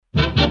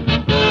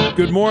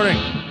Good morning.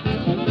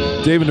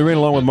 Dave and Doreen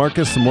along with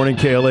Marcus, the morning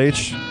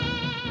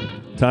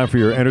KLH. Time for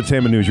your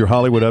entertainment news, your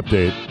Hollywood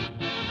update.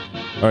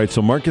 All right,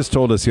 so Marcus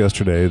told us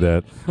yesterday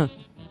that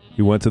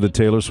he went to the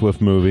Taylor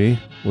Swift movie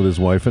with his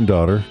wife and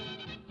daughter,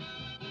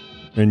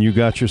 and you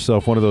got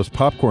yourself one of those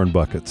popcorn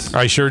buckets.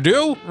 I sure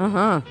do.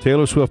 Uh-huh.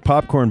 Taylor Swift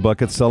popcorn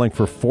bucket selling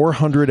for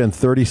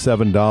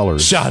 $437.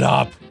 Shut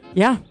up.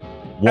 Yeah.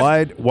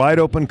 Wide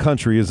Open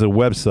Country is a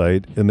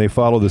website, and they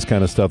follow this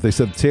kind of stuff. They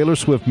said Taylor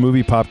Swift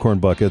movie popcorn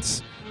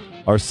buckets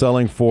are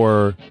selling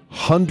for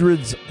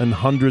hundreds and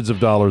hundreds of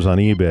dollars on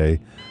eBay.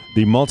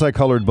 The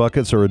multicolored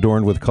buckets are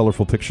adorned with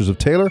colorful pictures of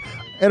Taylor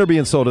and are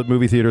being sold at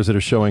movie theaters that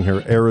are showing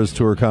her Eras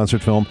Tour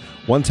concert film.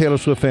 One Taylor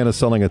Swift fan is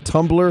selling a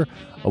tumbler,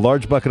 a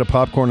large bucket of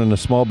popcorn, and a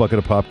small bucket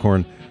of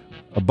popcorn.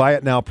 A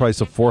buy-it-now price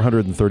of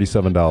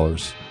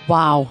 $437.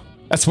 Wow.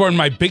 That's more than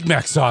my Big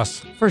Mac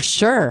sauce. For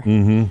sure.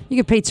 Mm-hmm. You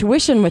could pay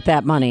tuition with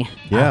that money.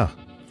 Yeah.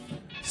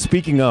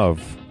 Speaking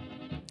of,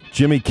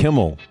 Jimmy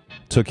Kimmel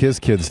took his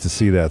kids to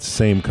see that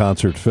same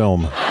concert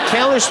film.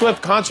 Taylor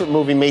Swift concert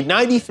movie made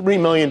 $93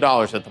 million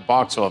at the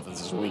box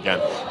office this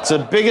weekend. It's the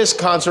biggest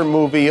concert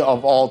movie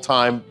of all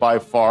time by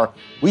far.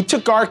 We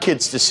took our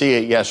kids to see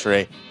it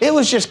yesterday. It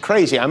was just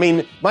crazy. I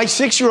mean, my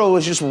 6-year-old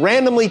was just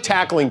randomly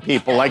tackling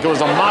people like it was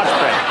a mosh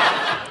pit.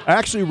 I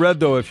actually read,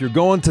 though, if you're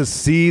going to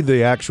see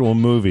the actual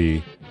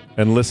movie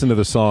and listen to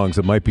the songs,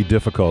 it might be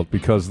difficult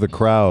because the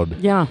crowd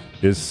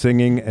is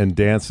singing and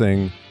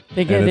dancing.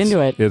 They get into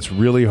it. It's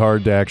really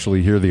hard to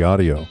actually hear the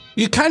audio.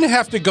 You kind of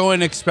have to go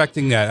in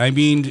expecting that. I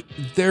mean,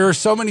 there are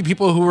so many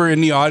people who were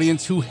in the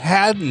audience who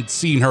hadn't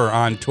seen her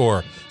on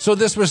tour. So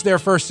this was their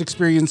first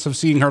experience of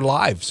seeing her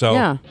live. So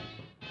yeah.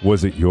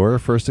 Was it your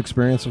first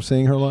experience of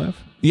seeing her live?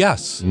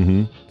 Yes.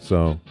 Mm-hmm.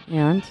 So.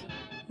 And?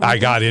 I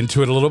got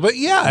into it a little bit.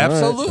 Yeah,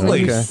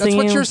 absolutely. Okay. That's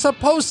what you're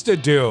supposed to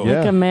do.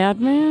 Yeah. Like a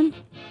madman?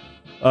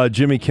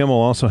 Jimmy Kimmel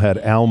also had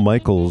Al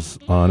Michaels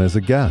on as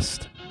a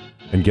guest.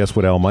 And guess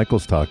what Al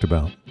Michaels talked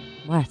about?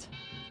 What?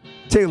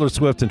 Taylor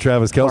Swift and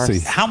Travis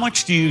Kelce. How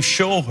much do you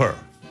show her?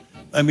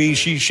 I mean,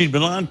 she'd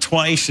been on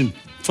twice, and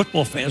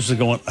football fans were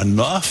going,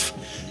 enough?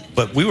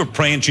 But we were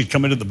praying she'd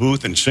come into the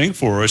booth and sing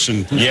for us.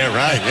 And Yeah,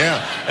 right,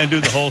 yeah. and do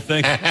the whole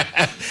thing.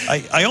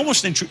 I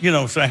almost,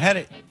 so I had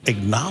to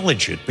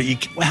acknowledge it. But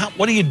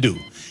what do?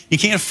 You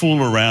can't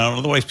fool around.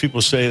 Otherwise,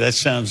 people say that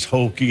sounds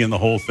hokey and the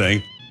whole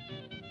thing.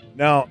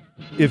 Now,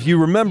 if you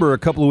remember a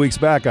couple of weeks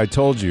back, I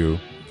told you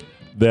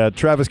that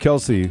Travis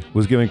Kelce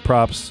was giving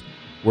props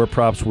where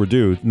props were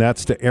due, and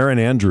that's to Erin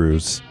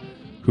Andrews,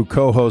 who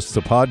co-hosts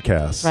a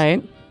podcast.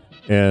 Right.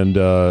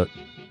 And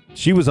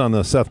she was on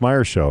the Seth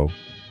Meyers show,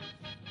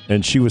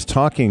 and she was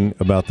talking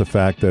about the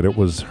fact that it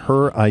was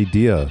her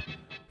idea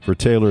for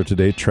Taylor to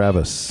date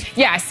Travis.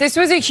 Yes, this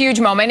was a huge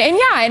moment. And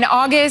yeah, in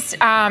August,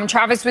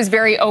 Travis was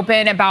very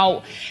open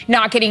about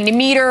not getting to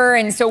meet her.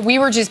 And so we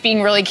were just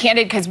being really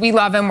candid because we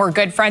love him. We're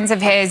good friends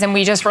of his. And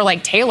we just were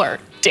like, Taylor,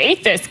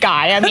 date this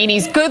guy. I mean,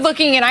 he's good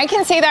looking. And I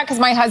can say that because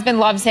my husband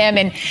loves him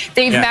and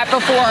they've met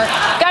before.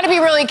 Got to be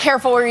really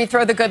careful where you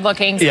throw the good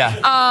looking. Yeah.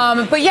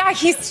 But yeah,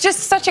 he's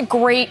just such a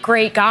great,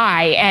 great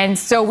guy. And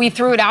so we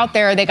threw it out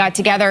there. They got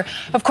together.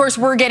 Of course,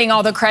 we're getting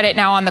all the credit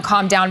now on the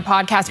Calm Down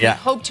podcast. We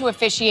hope to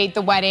officiate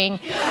the wedding.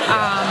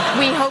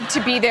 We hope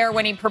to be there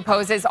when he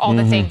proposes, all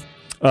the things.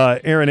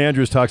 Erin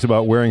Andrews talks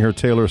about wearing her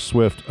Taylor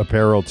Swift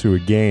apparel to a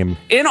game.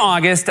 In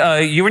August,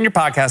 you and your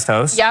podcast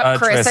host,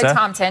 Carissa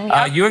Thompson.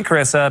 Yep. You and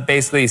Carissa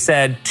basically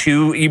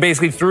you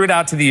basically threw it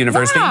out to the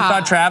universe that you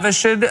thought Travis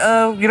should, go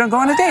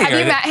on a date. Have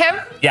you met him?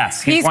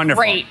 Yes, he's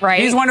wonderful. Great,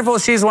 right? He's wonderful.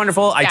 She's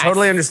wonderful. Yes. I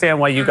totally understand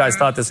why you guys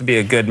thought this would be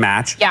a good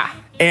match. Yeah.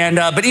 And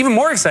but even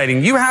more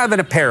exciting, you have an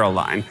apparel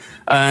line.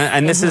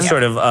 And this is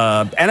sort of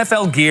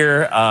NFL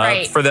gear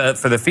for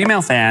the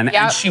female fan,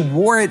 and she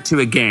wore it to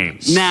a game.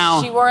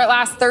 Now she wore it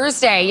last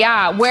Thursday.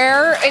 Yeah,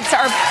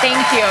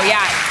 thank you.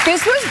 Yeah,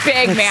 this was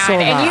big, man. So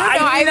and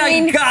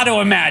I got to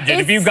imagine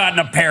if you've got an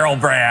apparel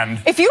brand.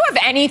 If you have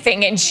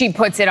anything and she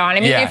puts it on, I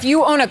mean, if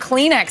you own a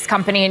Kleenex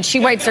company and she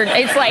wipes her,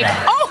 it's like,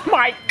 oh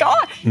my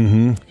god.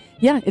 Mm-hmm.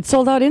 Yeah, it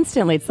sold out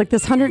instantly. It's like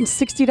this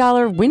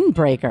 $160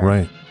 windbreaker.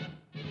 Right.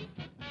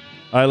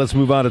 All right, let's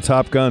move on to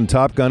Top Gun.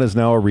 Top Gun is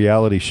now a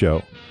reality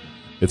show.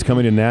 It's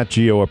coming to Nat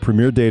Geo. A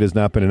premiere date has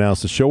not been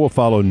announced. The show will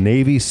follow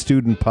Navy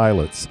student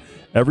pilots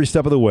every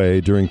step of the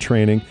way during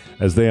training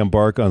as they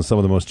embark on some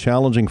of the most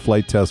challenging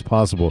flight tests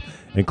possible,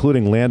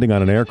 including landing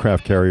on an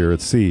aircraft carrier at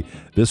sea.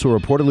 This will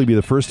reportedly be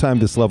the first time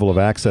this level of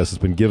access has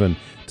been given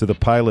to the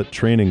pilot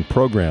training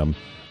program.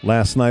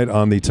 Last night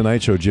on The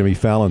Tonight Show, Jimmy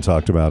Fallon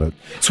talked about it.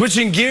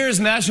 Switching gears,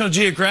 National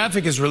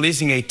Geographic is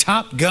releasing a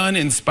Top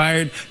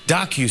Gun-inspired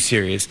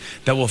docu-series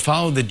that will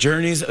follow the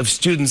journeys of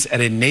students at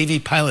a Navy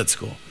pilot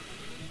school.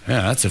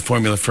 Yeah, that's a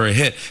formula for a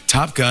hit.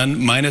 Top Gun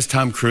minus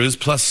Tom Cruise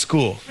plus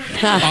school.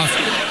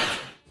 Awesome.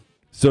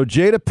 So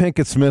Jada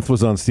Pinkett Smith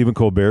was on Stephen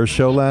Colbert's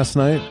show last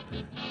night,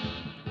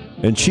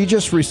 and she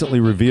just recently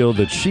revealed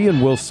that she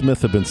and Will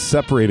Smith have been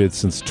separated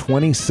since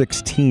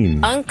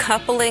 2016.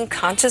 Uncoupling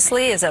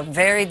consciously is a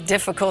very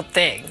difficult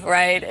thing,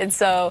 right? And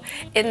so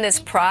in this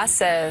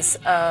process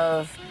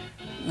of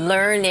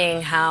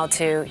learning how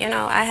to,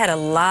 I had a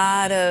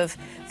lot of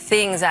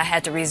things I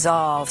had to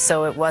resolve,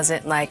 so it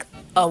wasn't like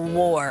a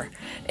war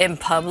in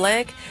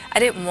public. I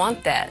didn't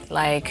want that,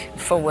 like,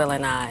 for Will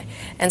and I.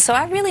 And so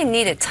I really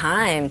needed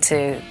time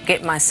to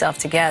get myself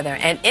together.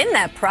 And in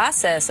that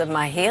process of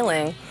my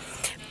healing,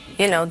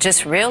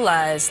 just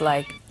realize,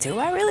 like, do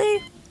I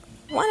really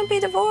want to be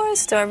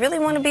divorced? Do I really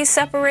want to be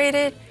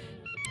separated?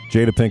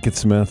 Jada Pinkett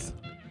Smith.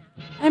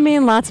 I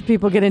mean, lots of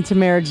people get into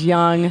marriage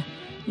young,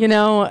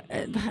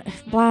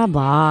 blah,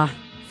 blah.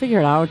 Figure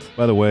it out.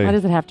 By the way, why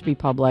does it have to be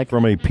public?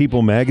 From a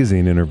People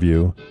magazine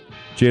interview,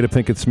 Jada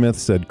Pinkett Smith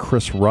said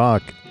Chris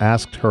Rock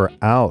asked her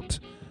out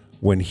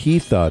when he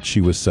thought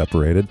she was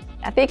separated.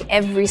 I think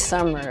every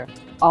summer,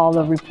 all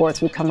the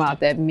reports would come out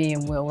that me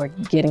and Will were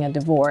getting a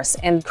divorce.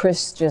 And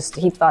Chris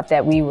he thought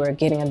that we were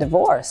getting a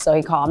divorce. So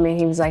he called me and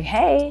he was like,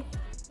 hey,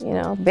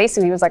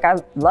 basically he was like,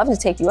 I'd love to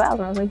take you out.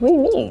 And I was like, what do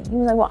you mean? He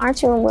was like, well,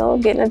 aren't you and Will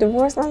getting a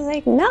divorce? And I was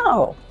like,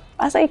 no.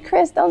 I was like,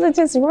 Chris, those are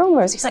just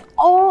rumors. He's like,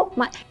 oh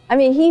my. I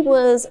mean, he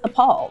was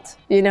appalled,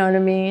 you know what I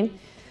mean?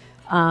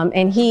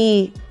 And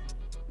he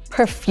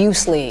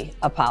profusely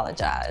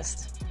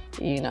apologized,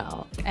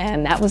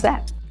 and that was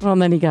that. Well,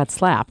 and then he got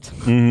slapped.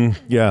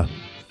 Yeah,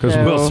 because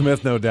Will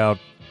Smith, no doubt.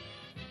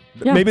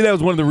 Yeah. Maybe that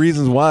was one of the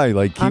reasons why,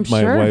 like, keep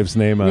my wife's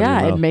name out of your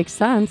mouth. Yeah, it makes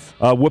sense.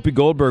 Whoopi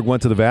Goldberg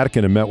went to the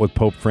Vatican and met with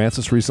Pope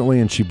Francis recently,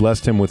 and she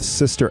blessed him with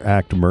Sister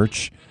Act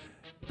merch.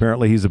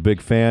 Apparently, he's a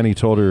big fan. He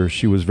told her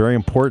she was very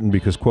important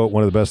because, quote,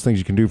 one of the best things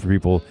you can do for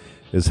people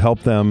is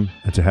help them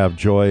and to have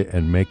joy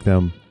and make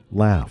them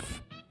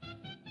laugh.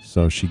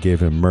 So she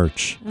gave him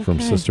merch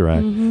from Sister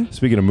Act. Mm-hmm.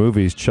 Speaking of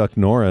movies, Chuck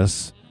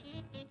Norris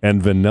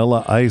and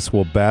Vanilla Ice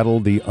will battle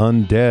the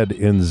undead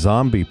in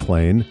Zombie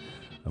Plane,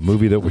 a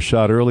movie that was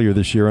shot earlier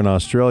this year in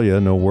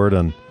Australia. No word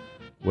on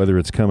whether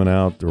it's coming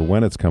out or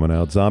when it's coming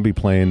out. Zombie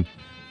Plane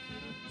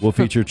will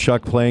feature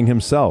Chuck playing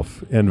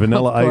himself, and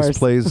Vanilla Ice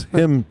plays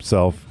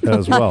himself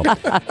as well.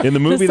 In the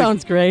movie, this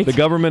sounds great. The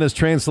government has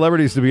trained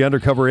celebrities to be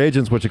undercover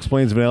agents, which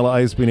explains Vanilla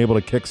Ice being able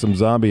to kick some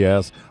zombie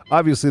ass.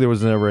 Obviously, there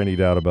was never any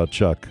doubt about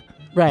Chuck.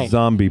 Right.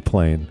 Zombie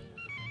Plane,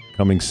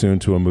 coming soon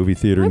to a movie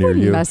theater near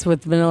you. Mess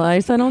with Vanilla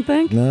Ice, I don't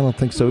think. No, I don't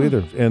think so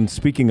either. And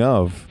speaking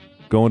of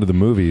going to the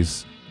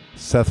movies,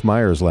 Seth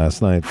Meyers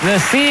last night. The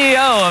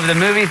CEO of the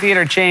movie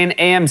theater chain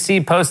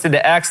AMC posted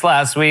to X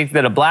last week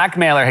that a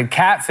blackmailer had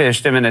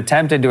catfished him and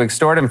attempted to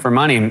extort him for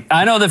money.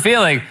 I know the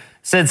feeling,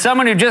 said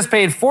someone who just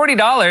paid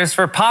 $40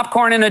 for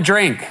popcorn and a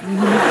drink.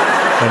 And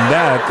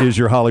that is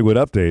your Hollywood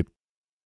Update.